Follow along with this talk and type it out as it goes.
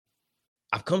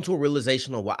come to a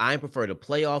realization on why I prefer the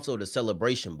playoffs or the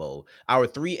Celebration Bowl. Our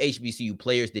three HBCU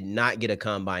players did not get a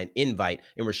combine invite,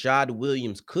 and Rashad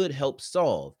Williams could help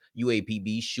solve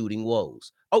UAPB's shooting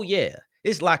woes. Oh, yeah,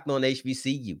 it's Locked On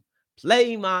HBCU.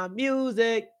 Play my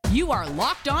music. You are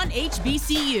Locked On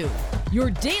HBCU, your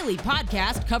daily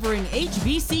podcast covering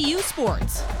HBCU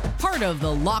sports. Part of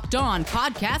the Locked On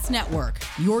Podcast Network,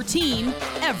 your team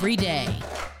every day.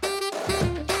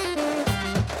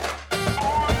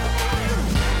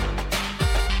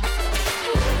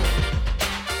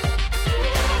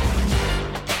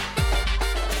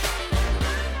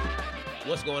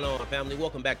 What's going on, family?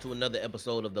 Welcome back to another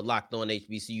episode of the Locked On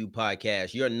HBCU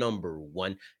podcast, your number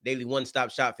one daily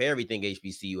one-stop shop for everything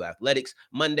HBCU athletics,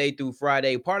 Monday through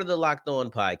Friday, part of the Locked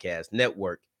On Podcast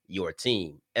Network, your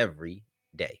team every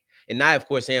day. And I, of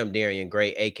course, am Darian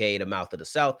Gray, a.k.a. the Mouth of the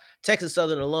South, Texas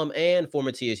Southern alum and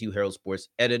former TSU Herald Sports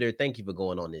editor. Thank you for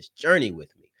going on this journey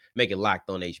with me. Make it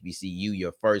Locked On HBCU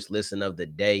your first listen of the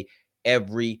day.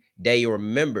 Every day.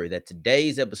 Remember that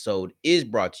today's episode is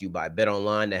brought to you by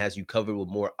BetOnline, that has you covered with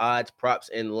more odds,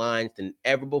 props, and lines than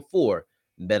ever before.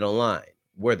 BetOnline,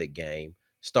 where the game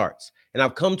starts. And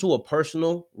I've come to a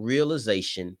personal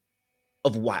realization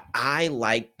of why I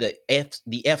like the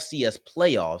FCS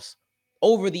playoffs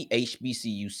over the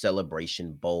HBCU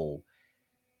Celebration Bowl.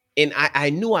 And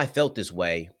I knew I felt this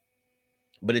way,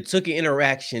 but it took an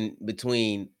interaction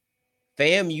between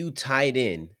FAMU tight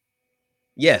end.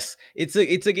 Yes, it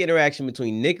took interaction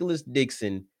between Nicholas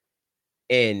Dixon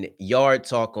and Yard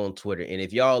Talk on Twitter. And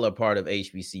if y'all are part of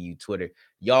HBCU Twitter,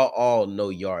 y'all all know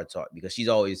Yard Talk because she's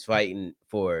always fighting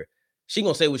for, she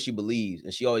gonna say what she believes,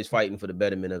 and she always fighting for the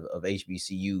betterment of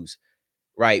HBCUs,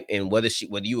 right? And whether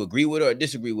you agree with her or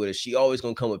disagree with her, she always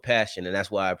gonna come with passion, and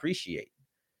that's why I appreciate.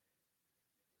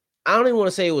 I don't even want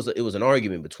to say it was an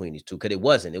argument between these two, because it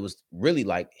wasn't. It was really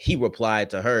like he replied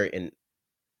to her, and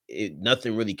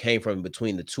nothing really came from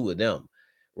between the two of them,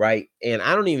 right? And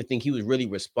I don't even think he was really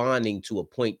responding to a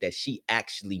point that she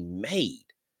actually made,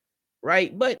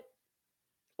 right? But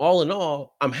all in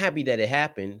all, I'm happy that it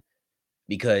happened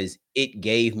because it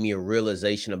gave me a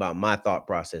realization about my thought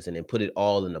process and then put it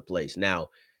all into place. Now,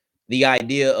 the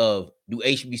idea of, do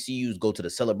HBCUs go to the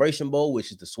Celebration Bowl,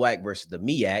 which is the SWAC versus the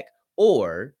MEAC,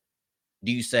 or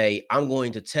do you say, I'm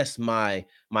going to test my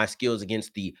skills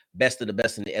against the best of the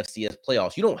best in the FCS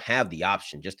playoffs? You don't have the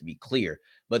option, just to be clear.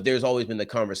 But there's always been the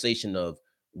conversation of,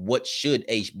 what should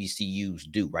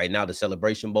HBCUs do? Right now, the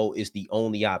Celebration Bowl is the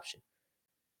only option.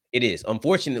 It is.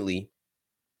 Unfortunately,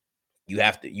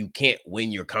 you can't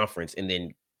win your conference and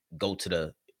then go to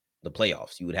the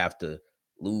playoffs. You would have to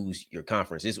lose your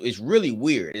conference. It's really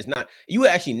weird. It's not, you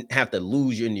actually have to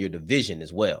lose in your division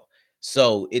as well.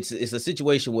 So it's a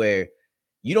situation where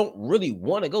you don't really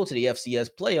want to go to the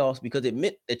FCS playoffs because it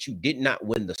meant that you did not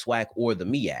win the SWAC or the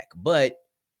MEAC. But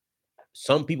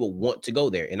some people want to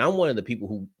go there, and I'm one of the people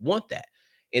who want that.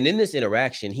 And in this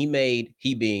interaction, he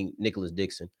being Nicholas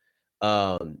Dixon,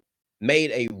 made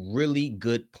a really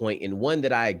good point, and one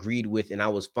that I agreed with. And I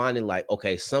was finding like,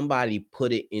 okay, somebody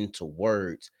put it into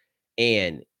words.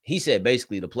 And he said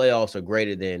basically the playoffs are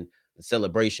greater than the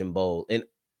Celebration Bowl. And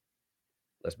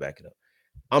let's back it up.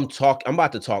 I'm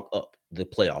about to talk up the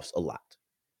playoffs a lot.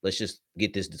 Let's just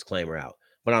get this disclaimer out.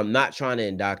 But I'm not trying to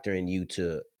indoctrinate you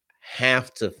to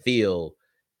have to feel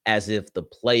as if the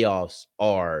playoffs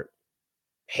are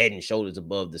head and shoulders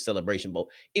above the Celebration Bowl.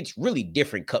 It's really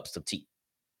different cups of tea.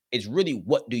 It's really,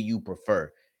 what do you prefer,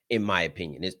 in my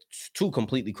opinion. It's two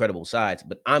completely credible sides,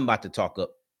 but I'm about to talk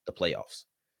up the playoffs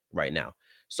right now.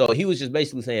 So he was just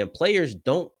basically saying players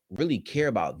don't really care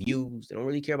about views. They don't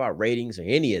really care about ratings or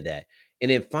any of that. And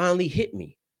it finally hit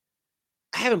me.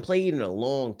 I haven't played in a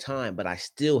long time, but I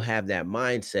still have that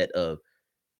mindset of,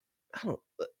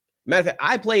 matter of fact,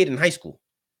 I played in high school,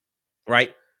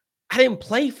 right? I didn't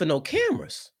play for no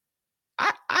cameras.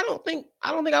 I don't think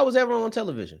I was ever on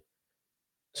television.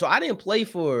 So I didn't play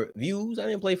for views. I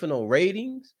didn't play for no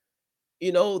ratings.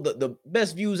 You know, the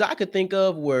best views I could think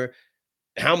of were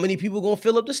how many people gonna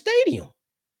fill up the stadium.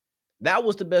 That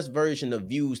was the best version of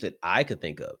views that I could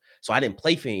think of. So I didn't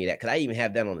play for any of that because I even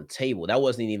have that on the table. That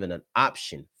wasn't even an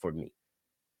option for me.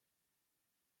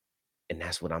 And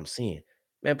that's what I'm seeing.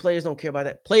 Man, players don't care about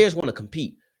that. Players want to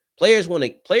compete. Players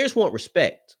want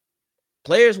respect.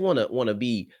 Players want to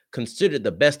be considered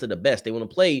the best of the best. They want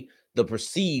to play the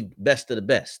perceived best of the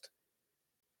best.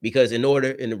 Because in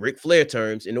the Ric Flair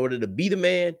terms, in order to be the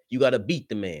man, you got to beat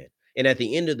the man. And at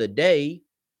the end of the day,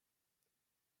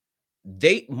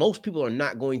 most people are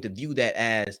not going to view that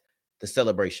as the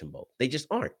Celebration Bowl. They just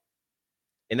aren't.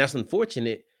 And that's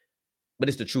unfortunate, but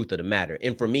it's the truth of the matter.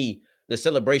 And for me, the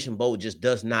Celebration Bowl just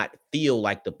does not feel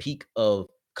like the peak of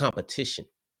competition.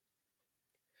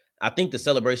 I think the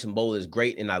Celebration Bowl is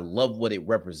great, and I love what it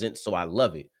represents, so I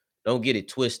love it. Don't get it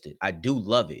twisted. I do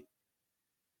love it.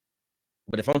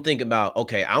 But if I'm thinking about,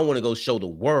 okay, I want to go show the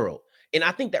world, and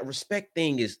I think that respect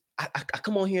thing is, I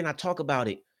come on here and I talk about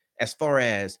it as far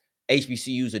as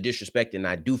HBCUs are disrespected, and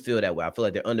I do feel that way. I feel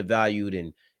like they're undervalued,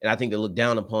 and I think they're looked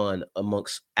down upon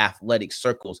amongst athletic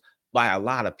circles by a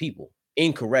lot of people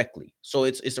incorrectly. So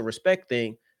it's a respect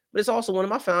thing, but it's also one of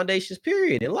my foundations,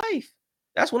 period, in life.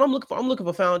 That's what I'm looking for. I'm looking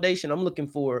for foundation. I'm looking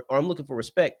for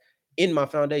respect in my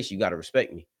foundation. You got to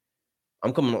respect me.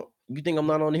 I'm coming on. You think I'm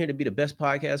not on here to be the best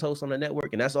podcast host on the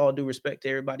network? And that's all due respect to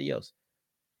everybody else.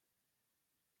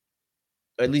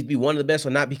 Or at least be one of the best or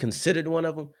not be considered one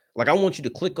of them. Like, I want you to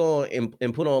click on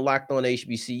and put on Locked On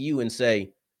HBCU and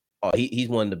say, oh, he's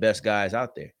one of the best guys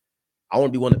out there. I want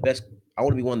to be one of the best. I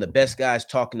want to be one of the best guys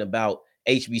talking about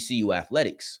HBCU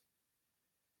athletics.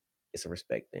 It's a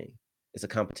respect thing. It's a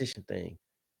competition thing.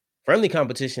 Friendly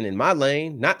competition in my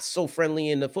lane, not so friendly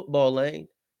in the football lane.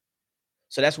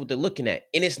 So that's what they're looking at.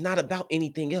 And it's not about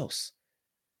anything else.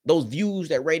 Those views,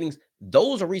 that ratings,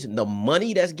 those are reason. The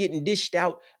money that's getting dished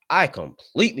out, I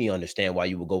completely understand why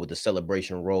you would go with the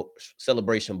Celebration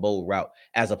Bowl route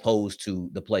as opposed to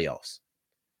the playoffs.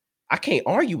 I can't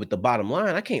argue with the bottom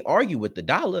line. I can't argue with the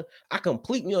dollar. I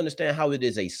completely understand how it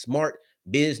is a smart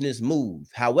business move.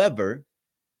 However,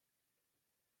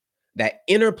 that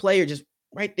inner player just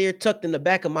right there tucked in the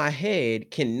back of my head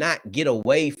cannot get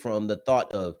away from the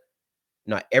thought of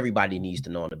not everybody needs to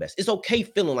know I'm the best. It's okay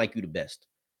feeling like you're the best.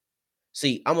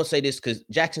 See, I'm going to say this because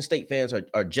Jackson State fans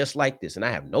are just like this, and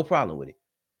I have no problem with it.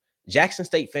 Jackson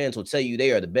State fans will tell you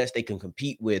they are the best. They can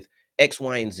compete with X,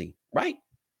 Y, and Z, right?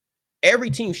 Every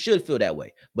team should feel that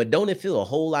way. But don't it feel a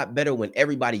whole lot better when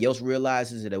everybody else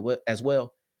realizes it as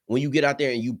well? When you get out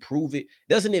there and you prove it,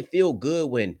 doesn't it feel good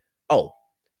when, oh,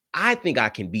 I think I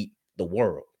can beat the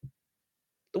world?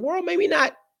 The world maybe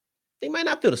not. They might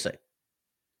not feel the same.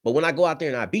 But when I go out there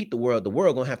and I beat the world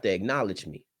going to have to acknowledge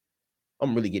me.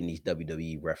 I'm really getting these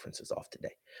WWE references off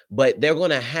today. But they're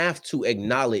going to have to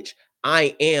acknowledge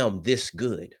I am this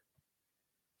good.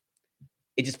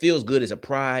 It just feels good as a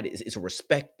pride. It's a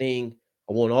respect thing.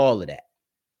 I want all of that.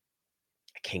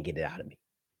 I can't get it out of me.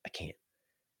 I can't.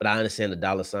 But I understand the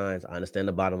dollar signs. I understand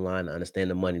the bottom line. I understand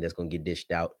the money that's going to get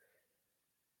dished out.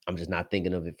 I'm just not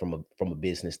thinking of it from a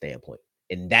business standpoint.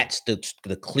 And that's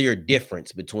the clear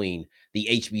difference between the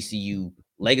HBCU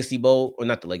Legacy Bowl, or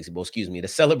not the Legacy Bowl, excuse me, the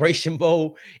Celebration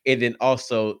Bowl, and then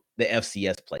also the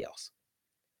FCS playoffs.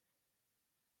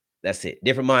 That's it.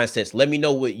 Different mindsets. Let me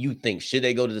know what you think. Should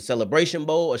they go to the Celebration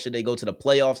Bowl or should they go to the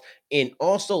playoffs? And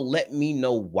also let me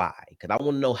know why, because I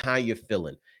want to know how you're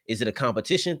feeling. Is it a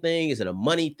competition thing? Is it a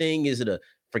money thing? Is it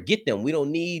forget them? We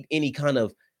don't need any kind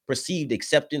of perceived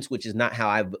acceptance, which is not how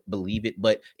I believe it,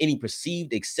 but any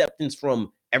perceived acceptance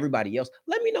from everybody else.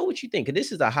 Let me know what you think, because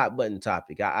this is a hot button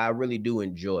topic. I really do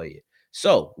enjoy it.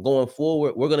 So going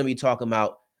forward, we're going to be talking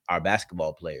about our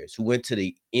basketball players who went to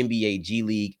the NBA G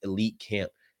League Elite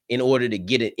Camp in order to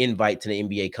get an invite to the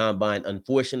NBA Combine.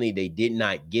 Unfortunately, they did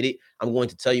not get it. I'm going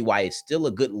to tell you why it's still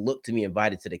a good look to be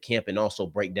invited to the camp and also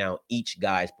break down each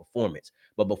guy's performance.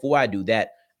 But before I do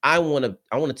that, I want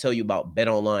to tell you about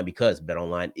BetOnline, because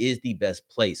BetOnline is the best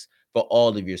place for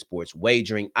all of your sports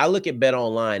wagering. I look at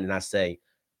BetOnline and I say,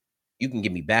 you can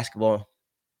give me basketball,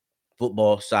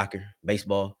 football, soccer,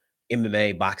 baseball,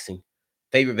 MMA, boxing,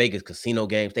 favorite Vegas casino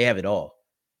games. They have it all.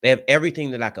 They have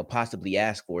everything that I could possibly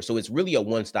ask for. So it's really a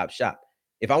one-stop shop.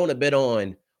 If I want to bet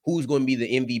on who's going to be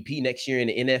the MVP next year in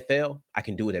the NFL, I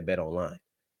can do it at BetOnline.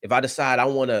 If I decide I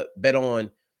want to bet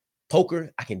on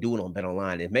poker, I can do it on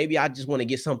BetOnline. And maybe I just want to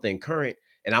get something current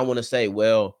and I want to say,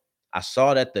 well, I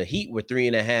saw that the Heat were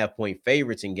 3.5-point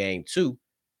favorites in game 2.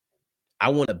 I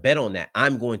want to bet on that.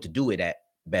 I'm going to do it at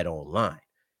BetOnline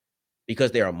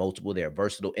because there are multiple, they're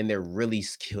versatile, and they're really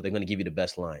skilled. They're going to give you the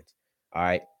best lines. All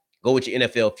right. Go with your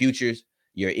NFL futures,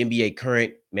 your NBA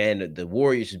current. Man, the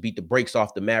Warriors just beat the brakes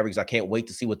off the Mavericks. I can't wait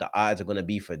to see what the odds are going to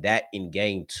be for that in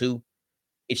game 2.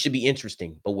 It should be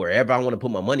interesting. But wherever I want to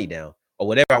put my money down, or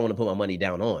whatever I want to put my money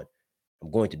down on,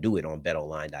 I'm going to do it on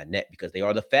betonline.net because they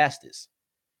are the fastest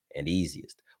and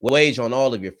easiest wage on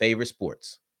all of your favorite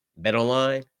sports.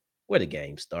 BetOnline, where the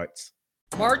game starts.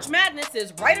 March Madness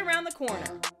is right around the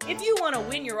corner. If you want to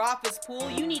win your office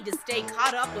pool, you need to stay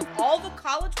caught up with all the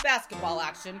college basketball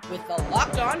action with the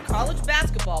Locked On College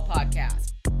Basketball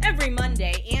Podcast. Every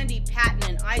Monday, Andy Patton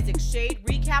and Isaac Shade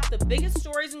recap the biggest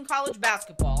stories in college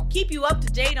basketball, keep you up to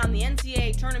date on the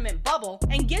NCAA tournament bubble,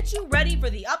 and get you ready for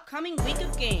the upcoming week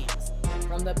of games.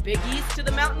 From the Big East to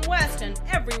the Mountain West and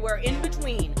everywhere in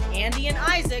between, Andy and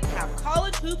Isaac have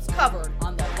college hoops covered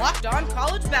on the Locked On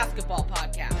College Basketball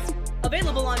Podcast.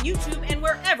 Available on YouTube and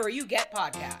wherever you get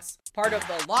podcasts. Part of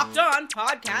the Locked On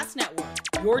Podcast Network.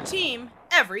 Your team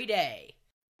every day.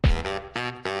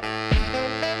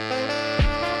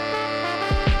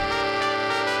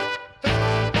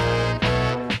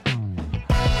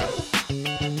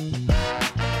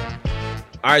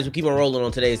 All right, so keep on rolling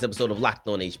on today's episode of Locked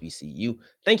On HBCU.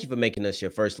 Thank you for making us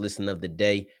your first listen of the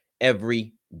day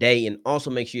every day. And also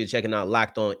make sure you're checking out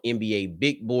Locked On NBA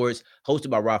Big Boards,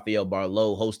 hosted by Rafael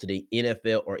Barlow, host of the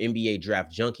NFL or NBA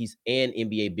Draft Junkies and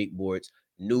NBA Big Boards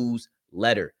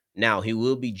newsletter. Now, he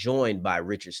will be joined by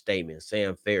Richard Stamen,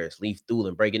 Sam Ferris, Leif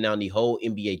Thulin, breaking down the whole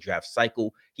NBA draft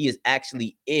cycle. He is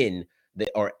actually in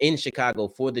Chicago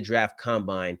for the draft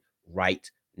combine right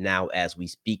now as we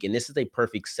speak. And this is a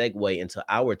perfect segue into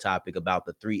our topic about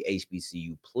the 3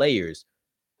 HBCU players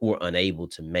who were unable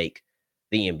to make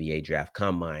the NBA draft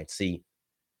combine. See,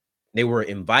 they were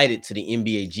invited to the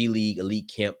NBA G League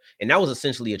Elite Camp, and that was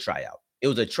essentially a tryout. It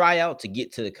was a tryout to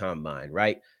get to the combine,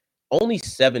 right? Only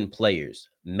 7 players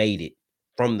made it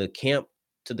from the camp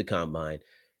to the combine,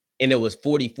 and there was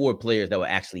 44 players that were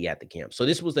actually at the camp. So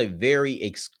this was a very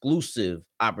exclusive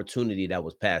opportunity that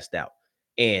was passed out.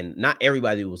 And not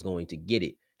everybody was going to get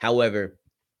it. However,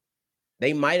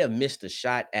 they might have missed a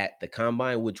shot at the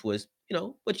combine, which was,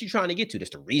 what you're trying to get to.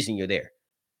 That's the reason you're there.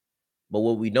 But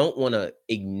what we don't want to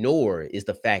ignore is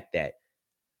the fact that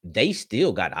they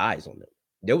still got eyes on them.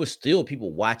 There were still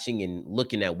people watching and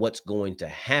looking at what's going to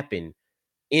happen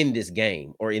in this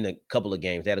game or in a couple of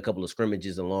games. They had a couple of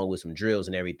scrimmages along with some drills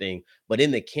and everything. But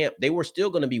in the camp, they were still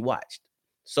going to be watched.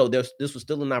 So this was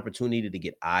still an opportunity to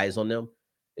get eyes on them.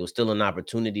 It was still an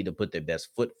opportunity to put their best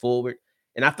foot forward.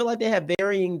 And I feel like they have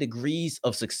varying degrees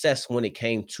of success when it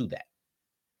came to that.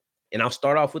 And I'll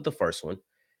start off with the first one,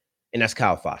 and that's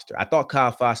Kyle Foster. I thought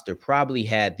Kyle Foster probably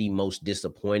had the most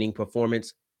disappointing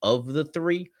performance of the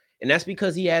 3, and that's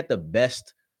because he had the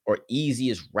best or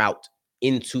easiest route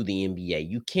into the NBA.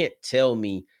 You can't tell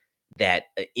me that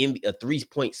a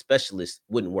 3-point specialist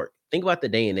wouldn't work. Think about the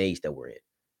day and age that we're in.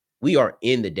 We are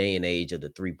in the day and age of the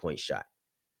 3-point shot.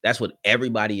 That's what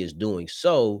everybody is doing.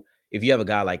 So if you have a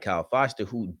guy like Kyle Foster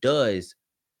who does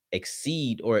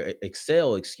excel,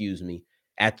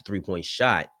 at the 3-point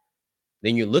shot,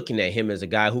 then you're looking at him as a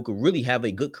guy who could really have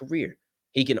a good career.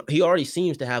 He already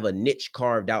seems to have a niche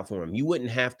carved out for him. You wouldn't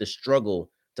have to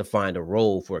struggle to find a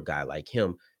role for a guy like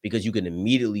him because you can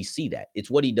immediately see that.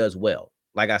 It's what he does well.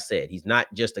 Like I said, he's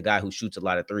not just a guy who shoots a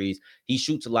lot of threes. He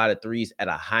shoots a lot of threes at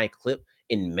a high clip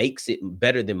and makes it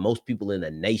better than most people in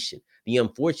the nation. The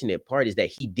unfortunate part is that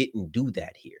he didn't do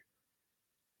that here.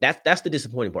 That's the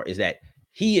disappointing part, is that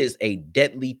he is a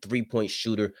deadly 3-point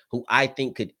shooter who I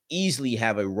think could easily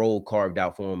have a role carved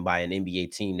out for him by an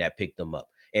NBA team that picked him up.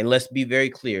 And let's be very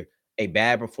clear, a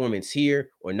bad performance here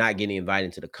or not getting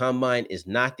invited to the combine is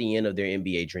not the end of their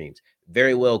NBA dreams.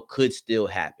 Very well could still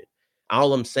happen.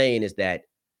 All I'm saying is that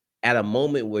at a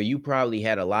moment where you probably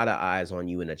had a lot of eyes on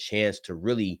you and a chance to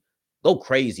really go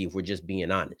crazy, if we're just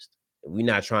being honest, we're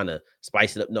not trying to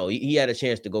spice it up. No, he had a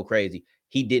chance to go crazy.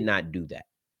 He did not do that.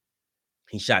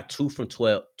 He shot 2 for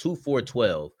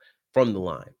 12 from the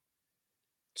line.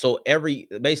 So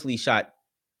basically shot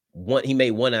one. He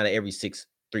made 1 out of every 6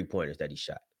 3-pointers that he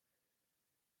shot.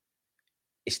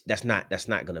 That's not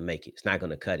going to make it. It's not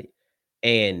going to cut it.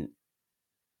 And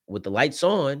with the lights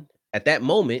on at that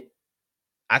moment,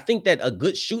 I think that a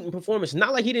good shooting performance,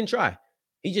 not like he didn't try.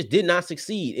 He just did not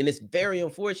succeed. And it's very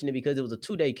unfortunate because it was a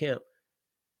 2-day camp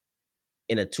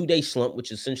in a 2-day slump,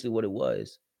 which is essentially what it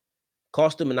was.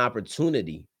 Cost him an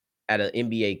opportunity at an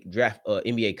NBA draft,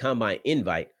 NBA combine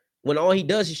invite, when all he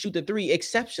does is shoot the 3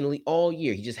 exceptionally all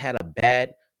year. He just had a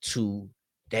bad 2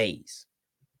 days.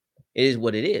 It is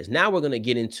what it is. Now we're going to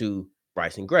get into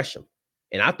Brison Gresham.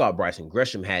 And I thought Brison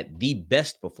Gresham had the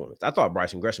best performance. I thought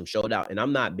Brison Gresham showed out, and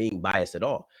I'm not being biased at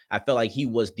all. I felt like he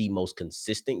was the most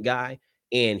consistent guy,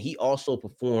 and he also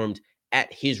performed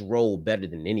at his role better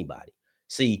than anybody.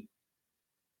 See,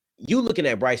 you looking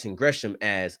at Brison Gresham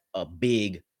as a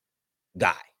big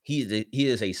guy. He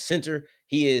is a center.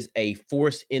 He is a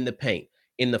force in the paint.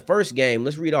 In the first game,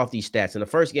 let's read off these stats. In the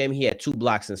first game, he had 2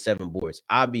 blocks and 7 boards.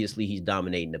 Obviously, he's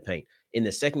dominating the paint. In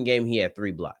the second game, he had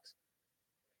 3 blocks.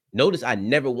 Notice I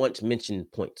never once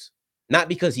mentioned points. Not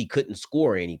because he couldn't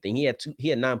score or anything. He had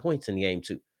 9 points in the game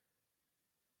too.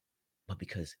 But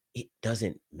because it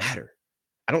doesn't matter.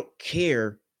 I don't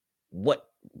care what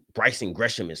Brison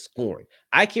Gresham is scoring.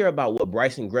 I care about what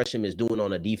Brison Gresham is doing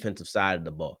on the defensive side of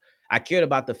the ball. I cared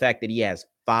about the fact that he has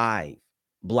 5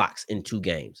 blocks in 2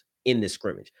 games. in this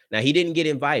scrimmage. Now, he didn't get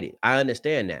invited. I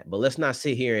understand that. But let's not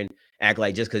sit here and act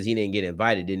like just because he didn't get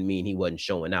invited didn't mean he wasn't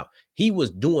showing out. He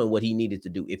was doing what he needed to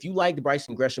do. If you liked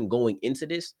Bryson Gresham going into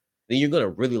this, then you're going to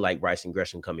really like Bryson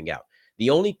Gresham coming out. The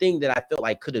only thing that I felt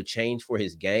like could have changed for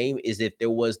his game is if there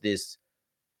was this,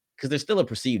 because there's still a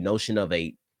perceived notion of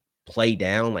a play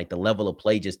down, like the level of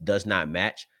play just does not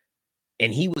match.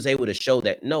 And he was able to show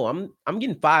that, no, I'm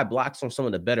getting 5 blocks on some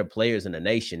of the better players in the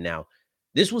nation. Now,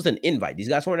 this was an invite. These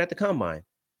guys weren't at the combine,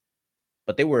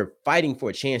 but they were fighting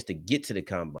for a chance to get to the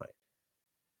combine.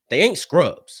 They ain't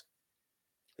scrubs.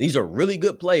 These are really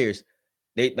good players.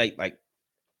 They like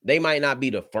they might not be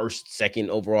the first, second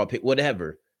overall pick,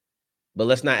 whatever. But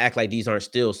let's not act like these aren't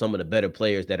still some of the better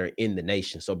players that are in the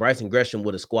nation. So Bryson Gresham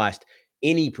would have squashed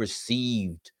any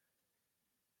perceived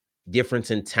difference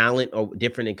in talent or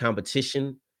different in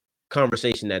competition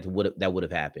conversation that would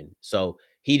have happened. So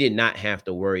he does not have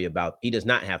to worry about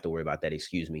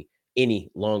that,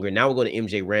 any longer. Now we'll go to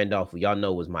MJ Randolph, who y'all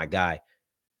know was my guy.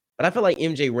 But I feel like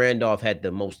MJ Randolph had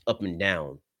the most up and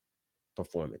down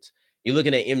performance. You're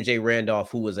looking at MJ Randolph,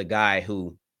 who was a guy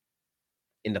who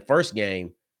in the first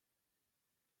game,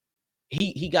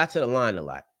 he got to the line a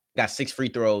lot, got 6 free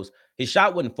throws. His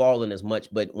shot wasn't falling as much,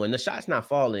 but when the shot's not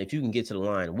falling, if you can get to the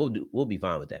line, we'll be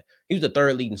fine with that. He was the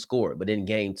 3rd leading scorer, but in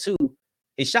game 2,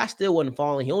 his shot still wasn't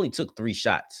falling. He only took 3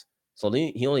 shots, so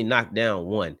he only knocked down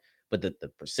 1. But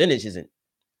the percentage isn't.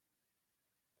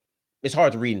 It's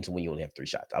hard to read into when you only have 3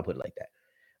 shots. I'll put it like that.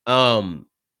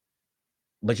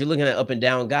 But you're looking at an up and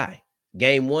down guy.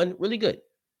 Game 1, really good.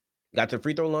 Got to the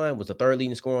free throw line, was the 3rd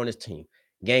leading scorer on his team.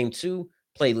 Game 2,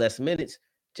 played less minutes,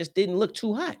 just didn't look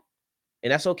too hot.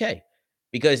 And that's okay,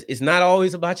 because it's not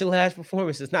always about your last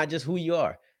performance. It's not just who you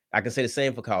are. I can say the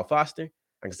same for Kyle Foster.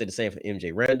 I can say the same for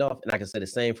MJ Randolph. And I can say the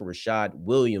same for Rashad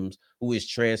Williams, who is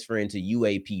transferring to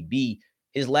UAPB.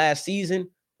 His last season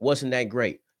wasn't that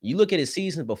great. You look at his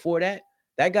season before that,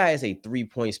 that guy is a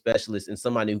 3-point specialist and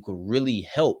somebody who could really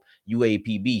help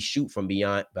UAPB shoot from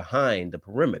behind the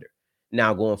perimeter.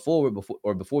 Now, going forward,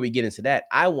 before we get into that,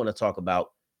 I want to talk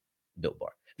about Built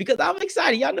Bar, because I'm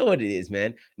excited. Y'all know what it is,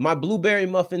 man. My blueberry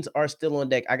muffins are still on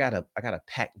deck. I got a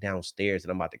pack downstairs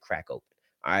that I'm about to crack open.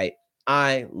 All right.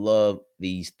 I love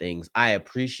these things. I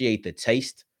appreciate the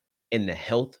taste and the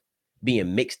health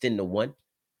being mixed into one.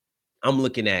 I'm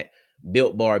looking at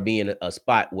Built Bar being a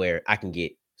spot where I can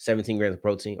get 17 grams of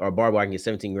protein, or a bar where I can get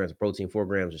 17 grams of protein, 4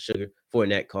 grams of sugar, 4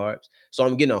 net carbs. So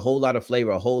I'm getting a whole lot of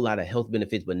flavor, a whole lot of health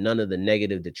benefits, but none of the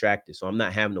negative detractors. So I'm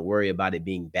not having to worry about it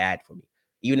being bad for me.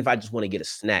 Even if I just want to get a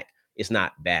snack, it's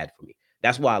not bad for me.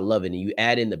 That's why I love it. And you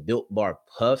add in the Built Bar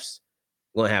Puffs,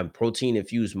 we're going to have protein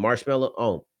infused marshmallow.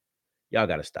 Oh, y'all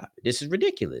got to stop it. This is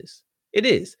ridiculous. It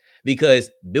is,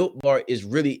 because Built Bar is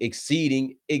really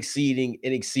exceeding,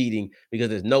 because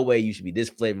there's no way you should be this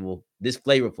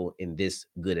flavorful, and this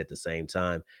good at the same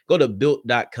time. Go to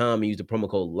built.com and use the promo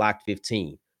code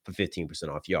LOCK15 for 15%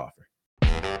 off your offer.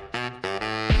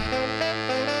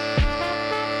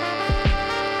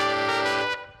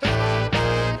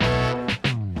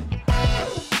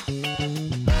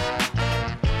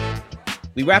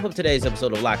 We wrap up today's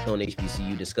episode of Locked On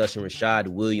HBCU discussing Rashad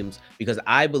Williams, because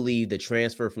I believe the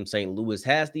transfer from St. Louis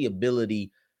has the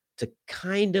ability to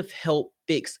kind of help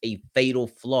fix a fatal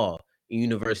flaw in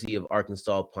University of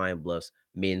Arkansas Pine Bluff's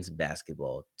men's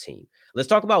basketball team. Let's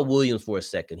talk about Williams for a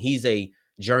second. He's a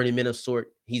journeyman of sort.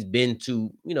 He's been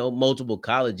to, multiple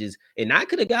colleges, and not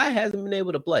because the guy hasn't been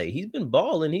able to play. He's been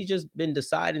balling. He's just been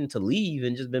deciding to leave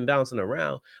and just been bouncing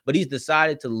around, but he's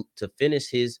decided to finish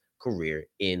his career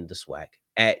in the SWAC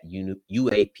at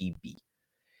UAPB.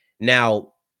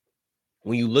 Now,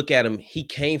 when you look at him, he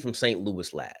came from St.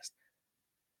 Louis last,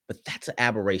 but that's an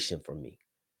aberration for me.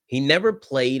 He never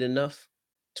played enough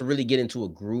to really get into a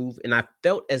groove, and I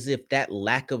felt as if that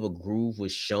lack of a groove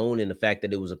was shown in the fact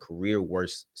that it was a career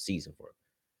worst season for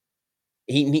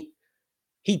him.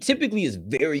 He typically is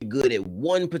very good at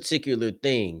one particular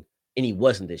thing, and he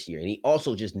wasn't this year. And he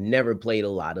also just never played a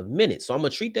lot of minutes. So I'm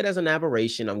going to treat that as an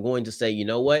aberration. I'm going to say, you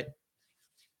know what?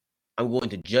 I'm going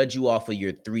to judge you off of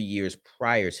your 3 years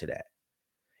prior to that.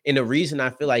 And the reason I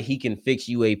feel like he can fix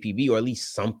UAPB, or at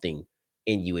least something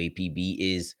in UAPB,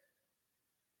 is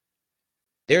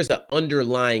there's an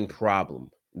underlying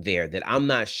problem there that I'm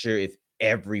not sure if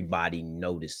everybody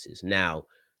notices. Now,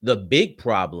 the big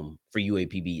problem for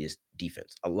UAPB is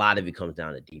defense. A lot of it comes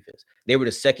down to defense. They were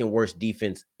the 2nd worst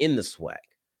defense in the SWAC.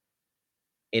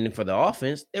 And for the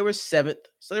offense, they were 7th.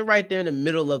 So they're right there in the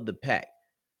middle of the pack.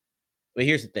 But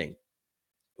here's the thing.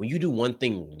 When you do one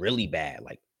thing really bad,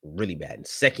 like really bad, and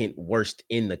 2nd worst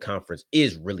in the conference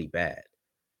is really bad,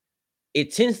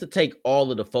 it tends to take all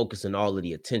of the focus and all of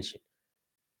the attention.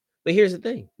 But here's the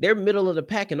thing, they're middle of the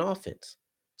pack in offense.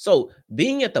 So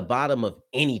being at the bottom of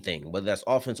anything, whether that's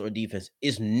offense or defense,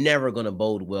 is never going to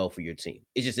bode well for your team.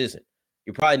 It just isn't.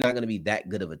 You're probably not going to be that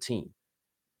good of a team.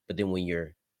 But then when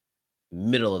you're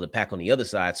middle of the pack on the other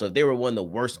side, so if they were one of the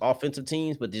worst offensive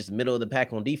teams, but just middle of the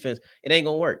pack on defense, it ain't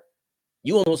going to work.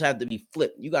 You almost have to be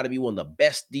flipped. You got to be one of the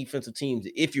best defensive teams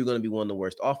if you're going to be one of the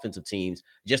worst offensive teams,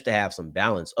 just to have some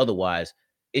balance. Otherwise,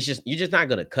 you're just not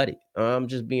going to cut it. I'm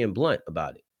just being blunt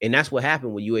about it. And that's what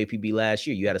happened with UAPB last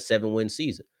year. You had a 7-win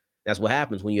season. That's what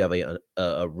happens when you have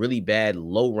a really bad,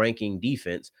 low-ranking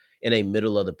defense and a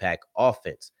middle-of-the-pack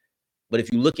offense. But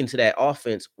if you look into that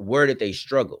offense, where did they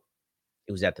struggle?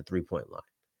 It was at the three-point line.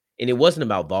 And it wasn't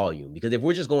about volume, because if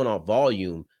we're just going off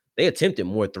volume, they attempted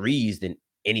more threes than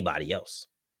anybody else.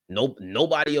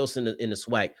 Nobody else in the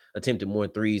SWAC attempted more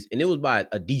threes, and it was by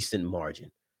a decent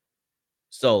margin.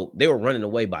 So they were running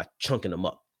away by chunking them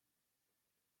up.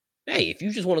 Hey, if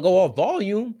you just want to go off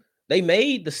volume, they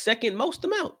made the second most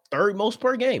amount, third most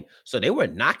per game. So they were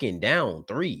knocking down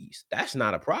threes. That's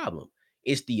not a problem.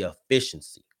 It's the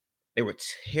efficiency. They were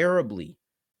terribly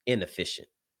inefficient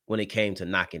when it came to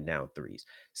knocking down threes.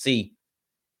 See,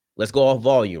 let's go off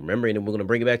volume. Remember, and then we're going to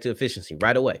bring it back to efficiency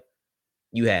right away.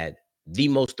 You had the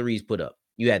most threes put up.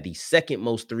 You had the second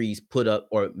most threes put up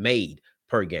or made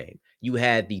per game. You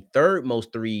had the third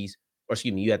most threes, or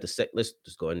excuse me, you had the let's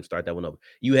just go ahead and start that one over.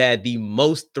 You had the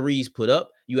most threes put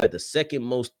up. You had the second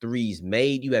most threes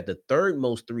made. You had the third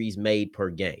most threes made per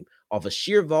game. Off of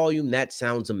sheer volume, that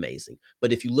sounds amazing.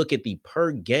 But if you look at the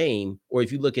per game, or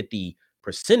if you look at the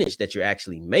percentage that you're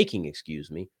actually making,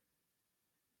 excuse me,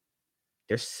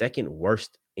 they're second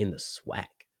worst in the SWAC.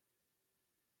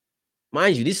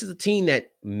 Mind you, this is a team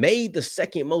that made the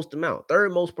second most amount,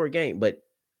 third most per game, but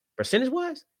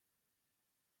percentage-wise,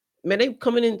 man, they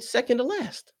coming in second to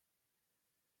last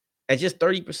at just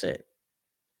 30%.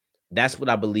 That's what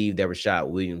I believe that Rashad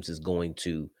Williams is going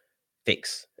to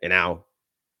fix. And now,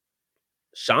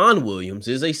 Sean Williams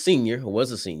is a senior, or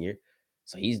was a senior,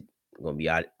 so he's going to be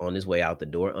out on his way out the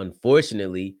door.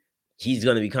 Unfortunately, he's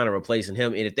going to be kind of replacing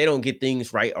him. And if they don't get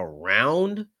things right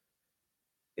around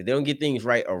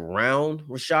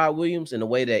Rashad Williams in a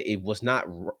way that it was not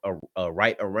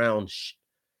right around,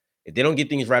 if they don't get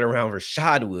things right around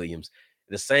Rashad Williams,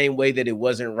 the same way that it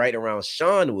wasn't right around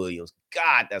Sean Williams,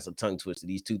 God, that's a tongue twister.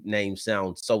 These two names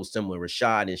sound so similar.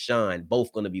 Rashad and Sean,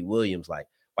 both going to be Williams. Like,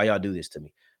 why y'all do this to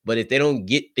me? But if they don't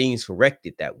get things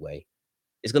corrected that way,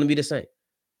 it's going to be the same.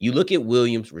 You look at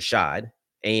Williams, Rashad,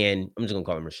 and I'm just going to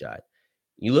call him Rashad.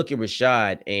 You look at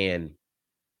Rashad, and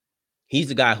he's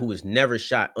the guy who has never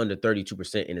shot under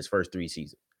 32% in his first 3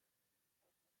 seasons.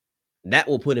 That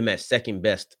will put him at second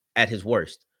best at his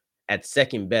worst, at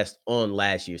second best on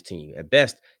last year's team. At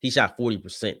best, he shot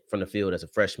 40% from the field as a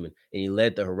freshman, and he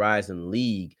led the Horizon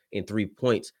League in 3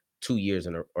 points 2 years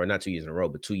in a, or not 2 years in a row,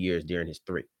 but 2 years during his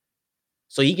 3.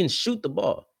 So he can shoot the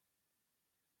ball.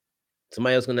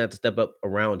 Somebody else is going to have to step up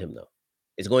around him, though.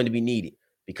 It's going to be needed.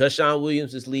 Because Sean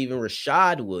Williams is leaving,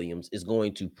 Rashad Williams is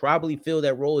going to probably fill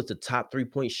that role as the top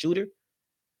 3-point shooter.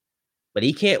 But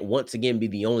he can't once again be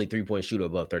the only 3-point shooter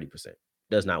above 30%.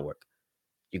 Does not work.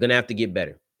 You're going to have to get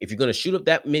better. If you're going to shoot up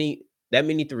that many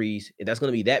threes, if that's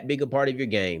going to be that big a part of your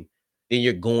game, then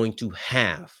you're going to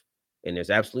have, and there's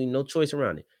absolutely no choice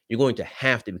around it, you're going to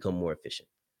have to become more efficient.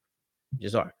 You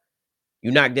just are.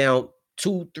 You knock down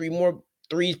 2-3 more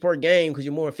threes per game because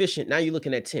you're more efficient. Now you're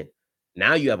looking at 10.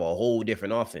 Now you have a whole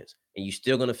different offense, and you're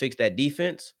still going to fix that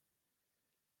defense.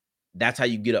 That's how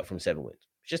you get up from 7 wins.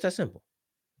 It's just that simple.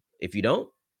 If you don't,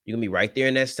 you're going to be right there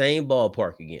in that same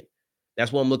ballpark again.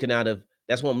 That's what I'm looking out of.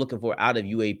 That's what I'm looking for out of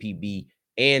UAPB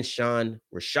and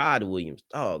Rashad Williams.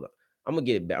 Oh, I'm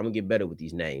gonna get better with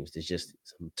these names. It's just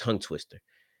some tongue twister.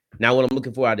 Now, what I'm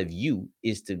looking for out of you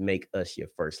is to make us your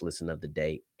first listen of the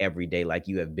day every day, like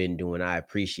you have been doing. I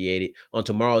appreciate it. On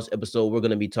tomorrow's episode, we're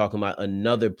going to be talking about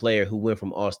another player who went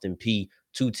from Austin Peay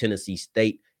to Tennessee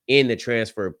State in the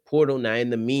transfer portal. Now, in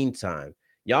the meantime,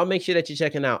 y'all make sure that you're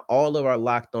checking out all of our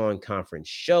Locked On Conference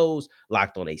shows,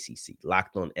 Locked On ACC,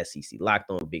 Locked On SEC,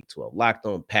 Locked On Big 12, Locked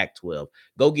On Pac-12.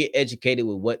 Go get educated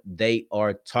with what they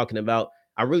are talking about.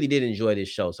 I really did enjoy this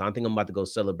show, so I think I'm about to go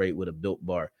celebrate with a Built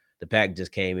Bar. The pack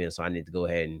just came in, so I need to go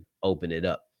ahead and open it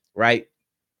up, right?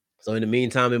 So in the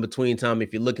meantime, in between time,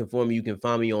 if you're looking for me, you can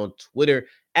find me on Twitter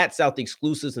at South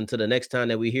Exclusives. Until the next time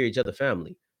that we hear each other,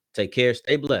 family, take care,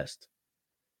 stay blessed.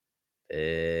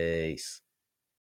 Peace.